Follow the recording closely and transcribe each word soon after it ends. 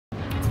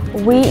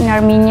We in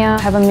Armenia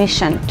have a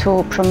mission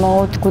to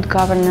promote good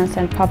governance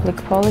and public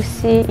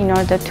policy in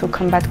order to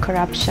combat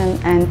corruption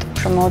and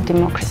promote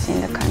democracy in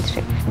the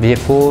country.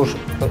 Երբ որ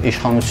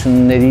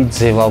իշխանությունների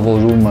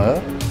ձևավորումը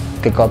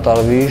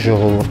կկատարվի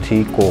ժողովրդի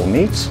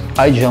կողմից,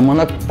 այդ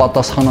ժամանակ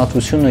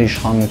պատասխանատվությունը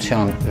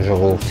իշխանության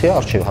ժողովրդի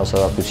առջև,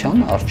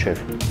 հասարակության առջև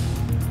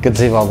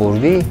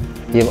կձևավորվի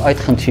եւ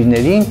այդ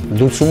խնդիրներին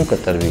լուծում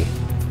կտրվի։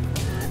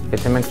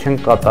 Եթե մենք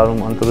չենք կատարում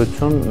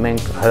ընտրություն,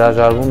 մենք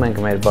հրաժարվում ենք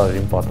մեր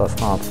բաժին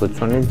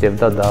պատասխանատվությունից եւ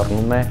դա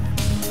դառնում է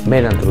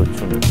մեր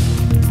ընտրությունը։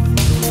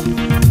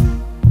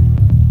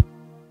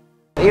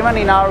 Even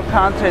in our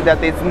country that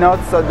it's not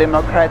so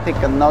democratic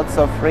and not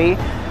so free,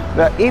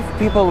 but if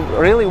people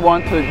really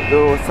want to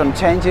do some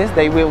changes,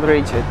 they will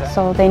reach it.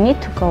 So they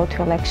need to go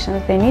to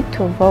elections, they need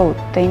to vote,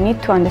 they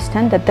need to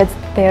understand that that's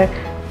their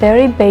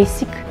very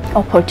basic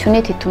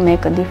opportunity to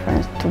make a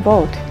difference, to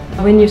vote.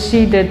 When you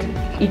see that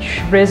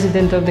each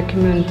resident of the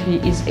community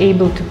is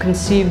able to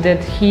conceive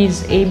that he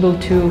is able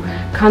to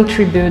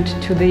contribute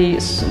to the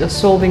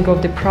solving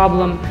of the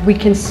problem, we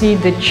can see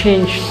the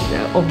change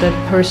of that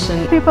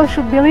person. People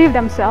should believe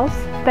themselves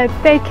that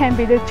they can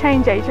be the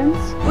change agents.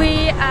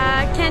 We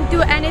can't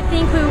do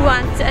anything we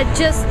want,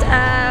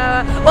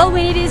 all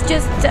we need is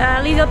just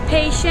a little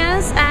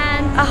patience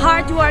and a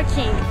hard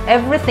working.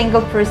 Every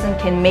single person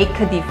can make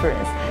a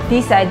difference.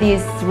 This idea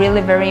is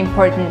really very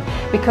important,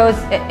 because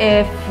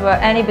if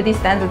anybody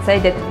stands and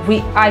says that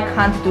I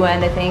can't do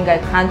anything, I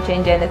can't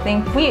change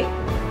anything, we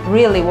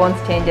really won't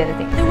change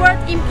anything. The word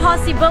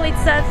impossible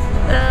itself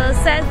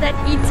says that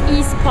it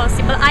is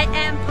possible. I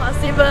am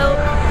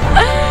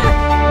possible.